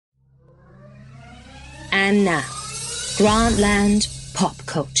And now, Grantland Pop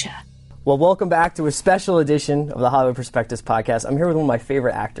Culture. Well, welcome back to a special edition of the Hollywood Prospectus podcast. I'm here with one of my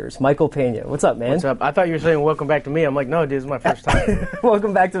favorite actors, Michael Pena. What's up, man? What's up? I thought you were saying welcome back to me. I'm like, no, dude, this is my first time.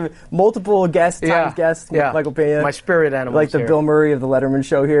 Welcome back to multiple guests, Michael Pena. My spirit animal. Like the here. Bill Murray of the Letterman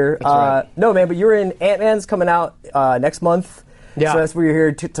show here. That's right. No, man, but you're in Ant-Man's coming out next month. Yeah. So that's what you're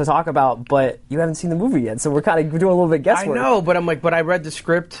here to talk about, but you haven't seen the movie yet, so we're kind of doing a little bit guesswork. I know, but I'm like, but I read the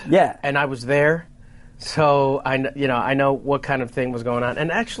script. Yeah. And I was there. So I know what kind of thing was going on.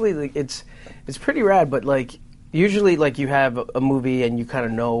 And actually, like, it's pretty rad, but like usually like you have a movie and you kind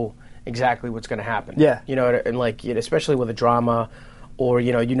of know exactly what's going to happen. Yeah. You know, and like especially with a drama, or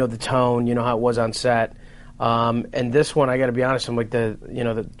you know the tone, you know how it was on set. And this one, I got to be honest, I'm like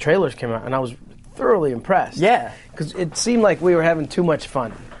the trailers came out and I was thoroughly impressed. Yeah. Because it seemed like we were having too much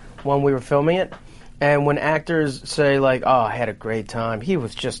fun when we were filming it. And when actors say like, "Oh, I had a great time. He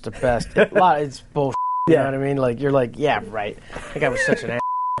was just the best." It's bullshit. You know what I mean? Like you're like, "Yeah, right. That guy was such an ass."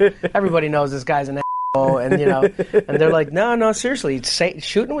 Everybody knows this guy's an asshole, and and they're like, "No, seriously,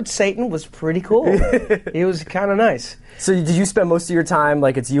 shooting with Satan was pretty cool. He was kind of nice." So did you spend most of your time,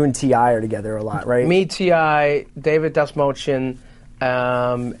 like it's you and T.I. are together a lot, right? Me, T.I., David Dasmochin,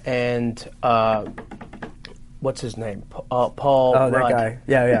 and what's his name? Paul. Oh, that Rudd. guy.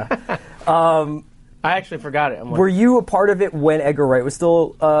 Yeah. I actually forgot it. I'm like, Were you a part of it when Edgar Wright was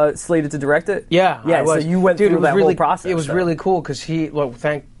still slated to direct it? Yeah, yeah. I was. So you went through that whole process. It was really cool because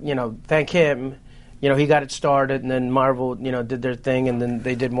thank him. You know, he got it started, and then Marvel, did their thing, and then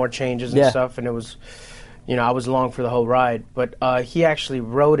they did more changes and stuff, and it was, I was along for the whole ride. But he actually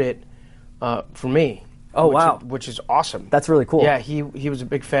wrote it for me. Oh, wow. Which is awesome. That's really cool. Yeah, he was a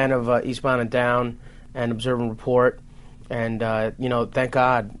big fan of Eastbound and Down and Observe and Report, and thank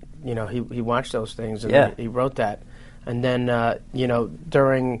God. He watched those things and he wrote that. And then,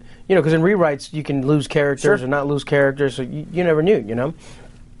 during, because in rewrites you can lose characters or not lose characters, so you never knew,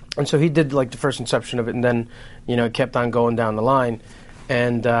 And so he did like the first inception of it, and then, it kept on going down the line.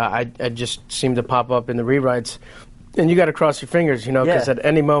 And I just seemed to pop up in the rewrites. And you got to cross your fingers, because at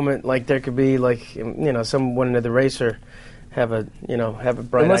any moment, like there could be like, someone in the racer have a bright idea.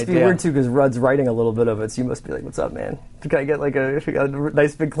 It must be weird too, because Rudd's writing a little bit of it, so you must be like, "What's up, man? Can I get like a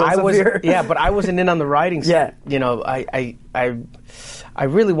nice big close up here?" Yeah, but I wasn't in on the writing. Yeah, I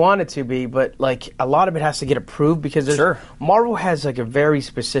really wanted to be, but like a lot of it has to get approved because Marvel has like a very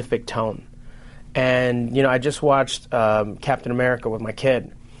specific tone, and I just watched Captain America with my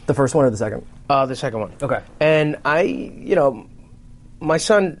kid. The first one or the second? The second one. Okay. And my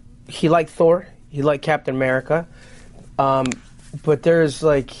son, he liked Thor, he liked Captain America. But there's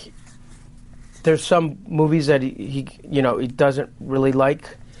some movies that he doesn't really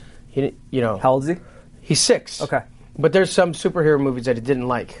like. How old is he? He's 6. Okay. But there's some superhero movies that he didn't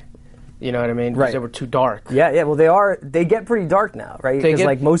like. You know what I mean? Because they were too dark. Yeah. Well, they get pretty dark now, right? Because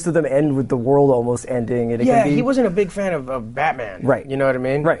like most of them end with the world almost ending. And he wasn't a big fan of Batman. Right. You know what I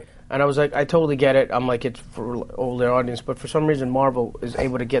mean? Right. And I was like, I totally get it. I'm like, it's for older audience, but for some reason Marvel is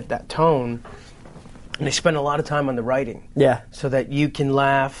able to get that tone. And they spend a lot of time on the writing. Yeah. So that you can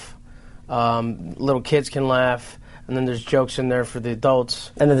laugh, little kids can laugh, and then there's jokes in there for the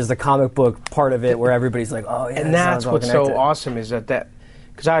adults. And then there's the comic book part of it where everybody's like, "Oh, yeah." And that's what's so awesome is that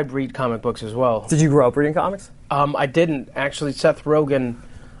because I read comic books as well. Did you grow up reading comics? I didn't. Actually, Seth Rogen,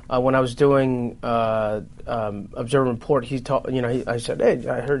 when I was doing Observe and Report, he taught, I said, "Hey,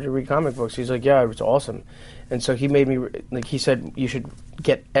 I heard you read comic books." He's like, "Yeah, it's awesome." And so he made me, he said, you should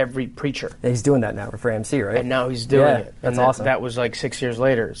get every Preacher. Yeah, he's doing that now for AMC, right? And now he's doing it. That's and awesome. That was like 7 years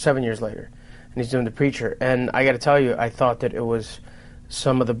later. And he's doing the Preacher. And I got to tell you, I thought that it was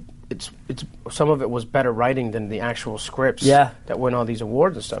some of it was better writing than the actual scripts that win all these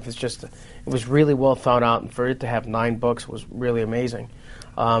awards and stuff. It's just, it was really well thought out. And for it to have 9 books was really amazing.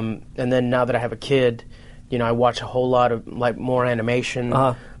 And then now that I have a kid, I watch a whole lot of like more animation,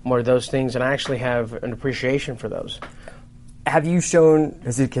 more of those things, and I actually have an appreciation for those. Has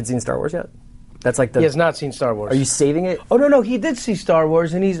your kid seen Star Wars yet? That's like He has not seen Star Wars. Are you saving it? Oh no, he did see Star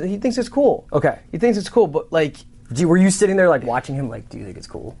Wars, and he thinks it's cool. Okay. He thinks it's cool, but like, were you sitting there like watching him like, do you think it's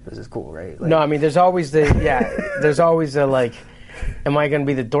cool? This is cool, right? Like, no, I mean, there's always there's always the like, am I going to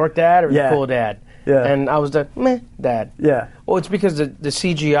be the dork dad or the cool dad? Yeah. And I was the meh dad. Yeah. Well, it's because the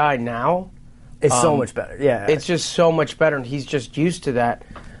CGI now. It's so much better, yeah. It's just so much better, and he's just used to that.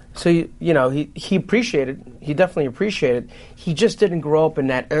 So, he appreciated, he definitely appreciated. He just didn't grow up in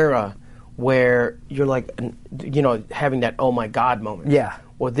that era where you're like, having that oh my God moment. Yeah.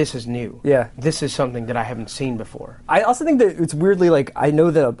 Well, this is new. Yeah. This is something that I haven't seen before. I also think that it's weirdly, like, I know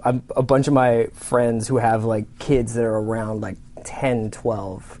that a bunch of my friends who have, like, kids that are around, like, 10,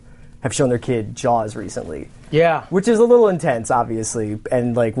 12, have shown their kid Jaws recently. Yeah. Which is a little intense, obviously,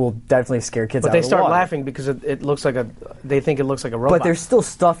 and like will definitely scare kids out of the water. But they start laughing because it looks like they think it looks like a robot. But there's still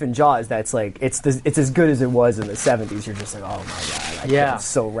stuff in Jaws that's like, it's as good as it was in the 70s. You're just like, oh my God, I'm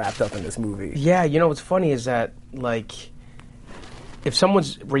so wrapped up in this movie. Yeah, you know what's funny is that, like, if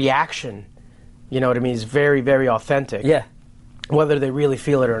someone's reaction, you know what I mean, is very, very authentic. Yeah. Whether they really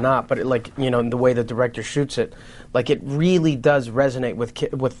feel it or not, but in the way the director shoots it, like it really does resonate with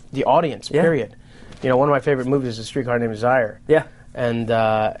the audience. Period. You know, one of my favorite movies is A Streetcar Named Desire. Yeah. And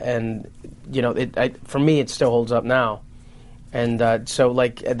you know, for me, it still holds up now. And so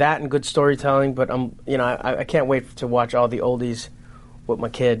like that and good storytelling. But I can't wait to watch all the oldies with my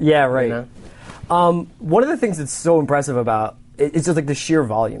kid. Yeah, right. You know? One of the things that's so impressive about it's just like the sheer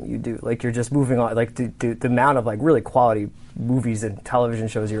volume you do. Like you're just moving on, like the amount of like really quality movies and television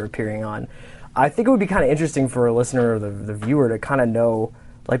shows you're appearing on. I think it would be kind of interesting for a listener or the viewer to kind of know,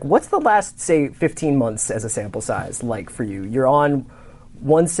 like, what's the last, say, 15 months as a sample size like for you? You're on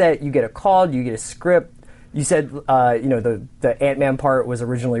one set, you get a call, you get a script. You said, the Ant-Man part was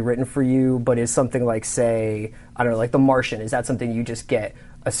originally written for you, but is something like, say, I don't know, like The Martian, is that something you just get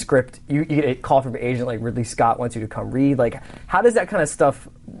a script, you get a call from an agent like Ridley Scott wants you to come read? Like, how does that kind of stuff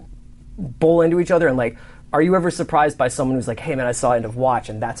bowl into each other? And like, are you ever surprised by someone who's like, hey man, I saw End of Watch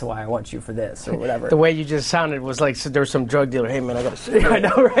and that's why I want you for this or whatever? The way you just sounded was like there was some drug dealer, hey man, I got to I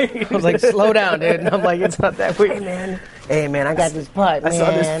know, right? I was like, slow down, dude. And I'm like, it's not that weird. Hey man, I got this part, man. I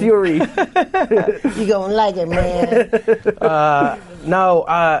saw this Fury. You gonna like it, man.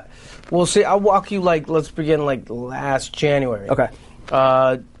 We'll see. I'll walk you let's begin last January. Okay.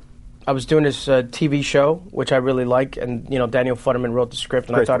 I was doing this TV show, which I really like, and Daniel Futterman wrote the script,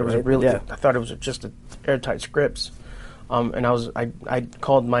 and I thought it was just an airtight scripts. And I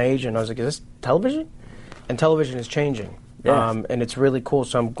called my agent. I was like, "Is this television?" And television is changing, and it's really cool.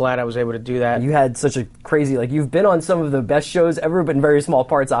 So I'm glad I was able to do that. You had such a crazy you've been on some of the best shows ever, but in very small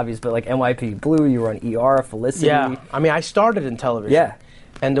parts, obviously. But like NYPD Blue, you were on ER, Felicity. Yeah, I mean, I started in television. Yeah.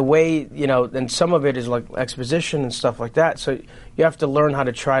 And the way, and some of it is like exposition and stuff like that. So you have to learn how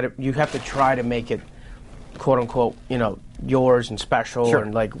to try to make it, quote unquote, yours and special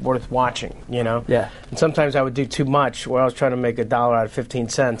and like worth watching, Yeah. And sometimes I would do too much where I was trying to make $1 out of 15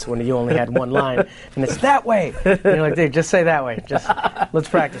 cents when you only had one line. And it's that way. And you're like, dude, just say that way. Just let's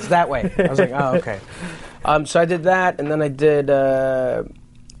practice that way. I was like, oh, okay. So I did that, and then I did, the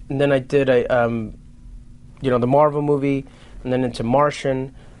Marvel movie, and then into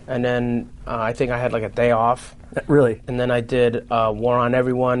Martian, and then I think I had like a day off. Really? And then I did War on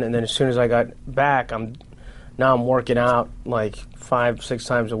Everyone, and then as soon as I got back, I'm working out like 5-6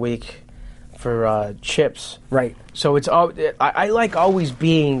 times a week for Chips. Right. So it's all I like always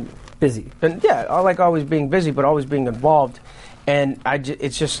being busy. And yeah, I like always being busy, but always being involved. And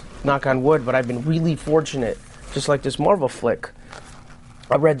it's just knock on wood, but I've been really fortunate. Just like this Marvel flick,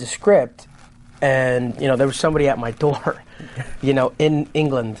 I read the script, and there was somebody at my door, in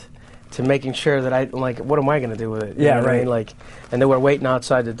England, to making sure that what am I going to do with it? Yeah, right. And they were waiting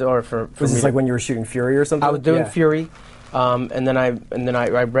outside the door for was me. This like when you were shooting Fury or something? I was doing Fury, and then I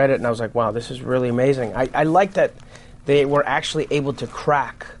read it, and I was like, wow, this is really amazing. I like that they were actually able to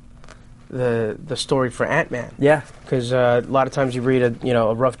crack the story for Ant-Man. Yeah. Because a lot of times you read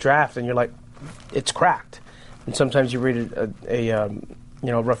a rough draft, and you're like, it's cracked. And sometimes you read a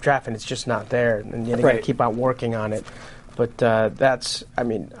rough draft, and it's just not there, and you got to keep on working on it. But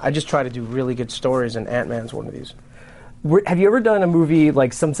I just try to do really good stories, and Ant-Man's one of these. Have you ever done a movie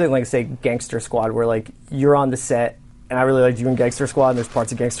like something like, say, Gangster Squad, where like you're on the set, and I really liked you in Gangster Squad, and there's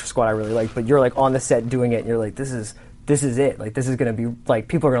parts of Gangster Squad I really like, but you're like on the set doing it, and you're like, this is it. Like, this is going to be, like,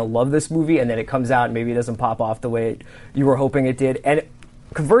 people are going to love this movie, and then it comes out, and maybe it doesn't pop off the way you were hoping it did. And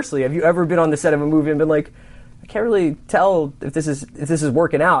conversely, have you ever been on the set of a movie and been like, I can't really tell if this is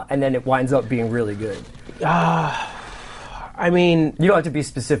working out, and then it winds up being really good? I mean, you don't have to be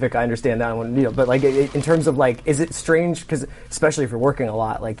specific. I understand that one, but like in terms of like, is it strange? Because especially if you're working a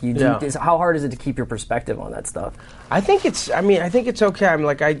lot, like you do, how hard is it to keep your perspective on that stuff? I think it's okay. I'm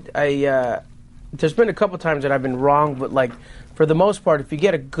like, there's been a couple times that I've been wrong, but like for the most part, if you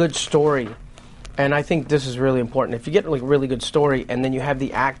get a good story, and I think this is really important, if you get like a really good story, and then you have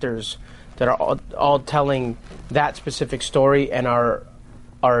the actors that are all telling that specific story and are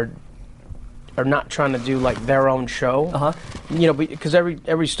not trying to do like their own show, because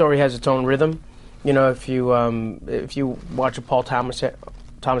every story has its own rhythm. If you watch a Paul Thomas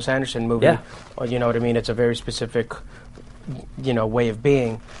Anderson movie, you know what I mean. It's a very specific, way of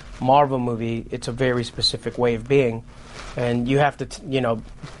being. Marvel movie, it's a very specific way of being, and you have to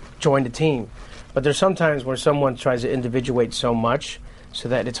join the team. But there's sometimes where someone tries to individuate so much so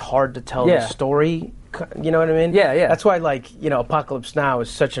that it's hard to tell Yeah. the story. You know what I mean? Yeah, yeah. That's why, like, you know, Apocalypse Now is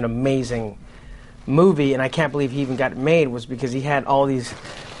such an amazing movie, and I can't believe he even got it made, was because he had all these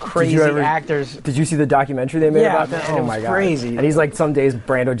crazy actors. Did you see the documentary they made about that? Man, Oh it my was god, crazy. And he's like, some days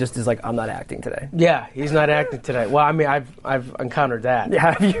Brando just is like, I'm not acting today. Yeah, he's not acting today. Well, I mean, I've encountered that.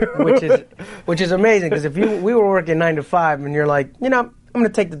 Yeah, have you? which is amazing, because if we were working 9 to 5 and you're like, you know, I'm going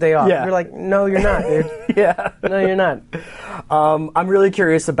to take the day off. Yeah. You're like, no, you're not, dude. Yeah. No, you're not. I'm really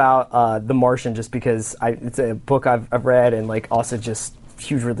curious about The Martian, just because it's a book I've read, and like also just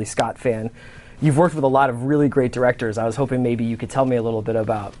huge Ridley Scott fan. You've worked with a lot of really great directors. I was hoping maybe you could tell me a little bit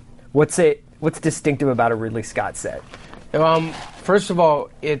about what's distinctive about a Ridley Scott set. First of all,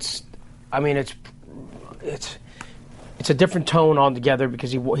 it's a different tone altogether,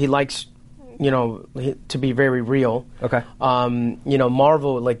 because he likes, you know, to be very real. Okay. You know,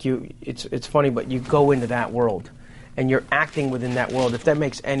 Marvel, like it's funny, but you go into that world, and you're acting within that world. If that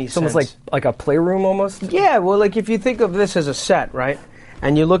makes any sense. It's almost like a playroom, almost. Yeah. Well, like if you think of this as a set, right,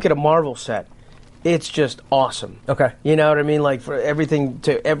 and you look at a Marvel set, it's just awesome. Okay. You know what I mean? Like, for everything,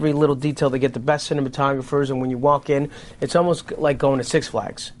 to every little detail, they get the best cinematographers, and when you walk in, it's almost like going to Six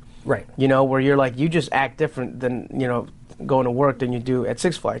Flags. Right. You know, where you're like, you just act different than, you know, going to work than you do at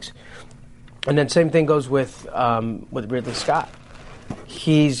Six Flags. And then same thing goes with Ridley Scott.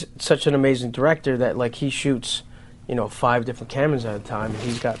 He's such an amazing director that, like, he shoots, you know, 5 different cameras at a time.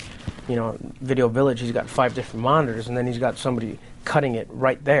 He's got, you know, Video Village, he's got 5 different monitors, and then he's got somebody cutting it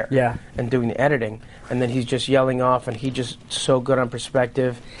right there. Yeah. And doing the editing. And then he's just yelling off, and he's just so good on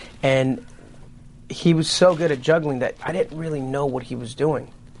perspective. And he was so good at juggling that I didn't really know what he was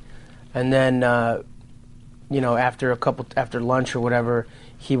doing. And then, you know, after lunch or whatever,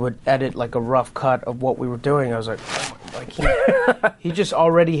 he would edit like a rough cut of what we were doing. I was like, oh my, like he just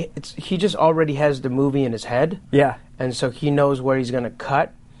already has the movie in his head. Yeah. And so he knows where he's going to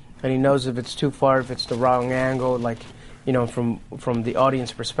cut, and he knows if it's too far, if it's the wrong angle, like, you know, from the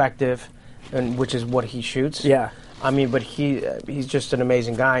audience perspective, and which is what he shoots. Yeah. I mean, but he's just an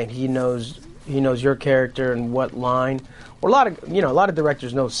amazing guy, and he knows your character and what line. Well, a lot of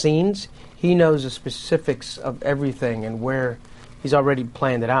directors know scenes. He knows the specifics of everything and where he's already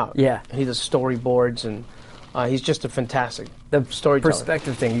planned it out. Yeah. And he does storyboards, and he's just a fantastic storyteller.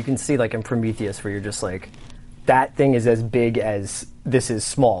 Perspective thing you can see, like in Prometheus, where you're just like, that thing is as big as this is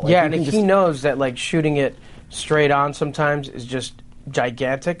small. Like, yeah, and he knows that, like, shooting it straight on sometimes is just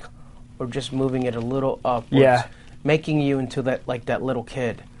gigantic, or just moving it a little upwards, yeah, making you into that little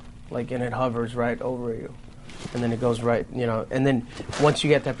kid, like, and it hovers right over you, and then it goes right, you know, and then once you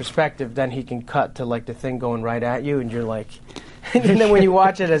get that perspective, then he can cut to, like, the thing going right at you, and you're like, and then when you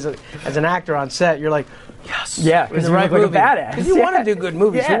watch it as an actor on set, you're like, yes, yeah, because you're right, like a badass. Because you want to do good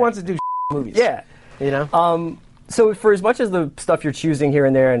movies. Yeah. Who wants to do movies? Yeah. You know. So for as much as the stuff you're choosing here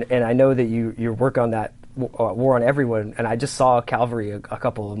and there, and I know that you work on that War on Everyone, and I just saw Calvary a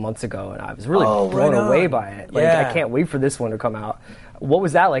couple of months ago, and I was really blown away by it. Like, yeah. I can't wait for this one to come out. What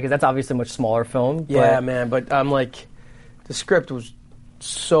was that like? Because that's obviously a much smaller film. Yeah, man. But I'm like, the script was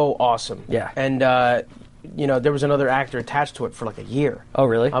so awesome. Yeah. And you know, there was another actor attached to it for like a year. Oh,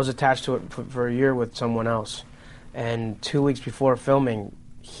 really? I was attached to it for a year with someone else, and 2 weeks before filming,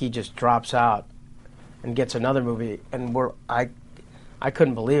 he just drops out and gets another movie, and I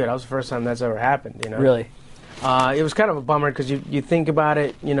couldn't believe it. That was the first time that's ever happened, you know. Really? It was kind of a bummer, because you think about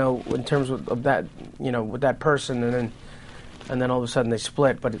it, you know, in terms of that, you know, with that person, and then all of a sudden they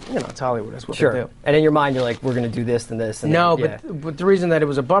split. But you know, it's Hollywood. That's what they do. And in your mind, you're like, we're going to do this and this. And no, then, yeah. but the reason that it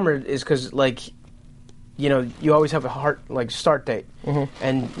was a bummer is because, like, you know, you always have a start date,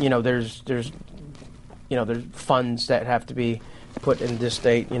 and you know, there's funds that have to be put in this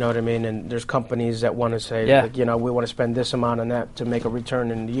date, you know what I mean? And there's companies that want to say, like, you know, we want to spend this amount on that to make a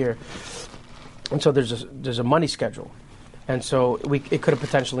return in the year. And so there's a money schedule. And so it could have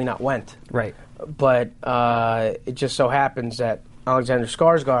potentially not went. Right. But it just so happens that Alexander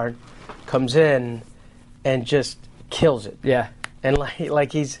Skarsgård comes in and just kills it. Yeah. And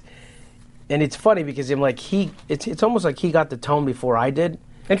like he's, and it's funny because I'm like, it's almost like he got the tone before I did.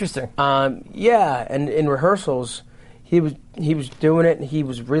 Interesting. Yeah, and in rehearsals, he was doing it, and he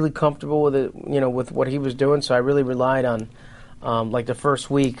was really comfortable with it, you know, with what he was doing. So I really relied on, like, the first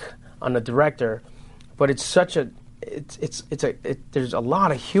week on the director. But it's such a, there's a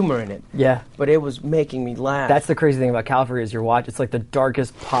lot of humor in it. Yeah. But it was making me laugh. That's the crazy thing about Calvary is it's like the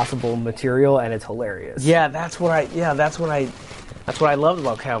darkest possible material, and it's hilarious. Yeah, that's what I loved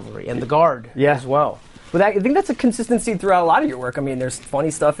about Calvary, and The Guard as well. But I think that's a consistency throughout a lot of your work. I mean, there's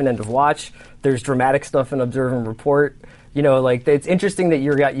funny stuff in End of Watch. There's dramatic stuff in Observe and Report. You know, like, it's interesting that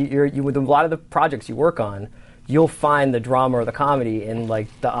you with a lot of the projects you work on, you'll find the drama or the comedy in like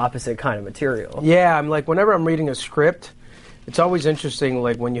the opposite kind of material. Yeah, I'm like, whenever I'm reading a script, it's always interesting,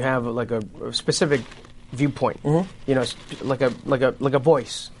 like when you have like a specific viewpoint, you know, like a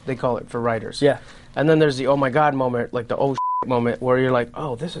voice, they call it for writers. Yeah. And then there's the oh my god moment, like the oh shit moment, where you're like,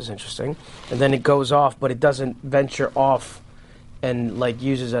 oh, this is interesting, and then it goes off, but it doesn't venture off and like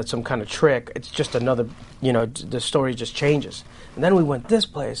uses that some kind of trick. It's just another, you know, the story just changes. And then we went this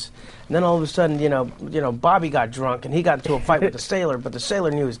place, and then all of a sudden, you know, Bobby got drunk and he got into a fight with the sailor, but the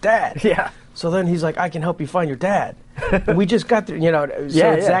sailor knew his dad. Yeah. So then he's like, I can help you find your dad. We just got there, you know.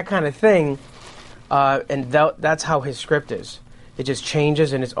 So it's that kind of thing, and that's how his script is. It just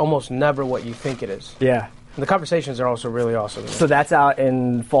changes, and it's almost never what you think it is. Yeah. And the conversations are also really awesome. So that's out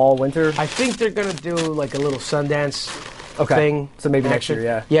in fall, winter? I think they're going to do like a little Sundance okay. thing. So maybe next year,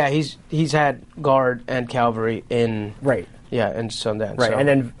 yeah. Yeah, he's had Guard and Cavalry in... Right. Yeah, in Sundance. Right, so. and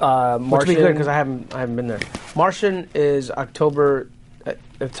then Martian... Which will be good, because I haven't been there. Martian is October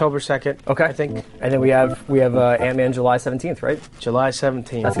 2nd, okay. I think. And then we have Ant-Man July 17th, right? July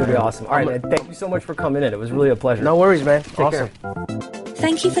 17th. That's going to be awesome. All right, man, thank you so much for coming in. It was really a pleasure. No worries, man. Take awesome. care.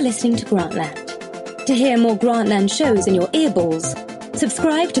 Thank you for listening to Grantland. To hear more Grantland shows in your earballs,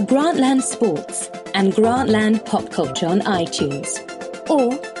 subscribe to Grantland Sports and Grantland Pop Culture on iTunes. Or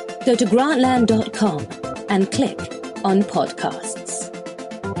go to grantland.com and click on podcast.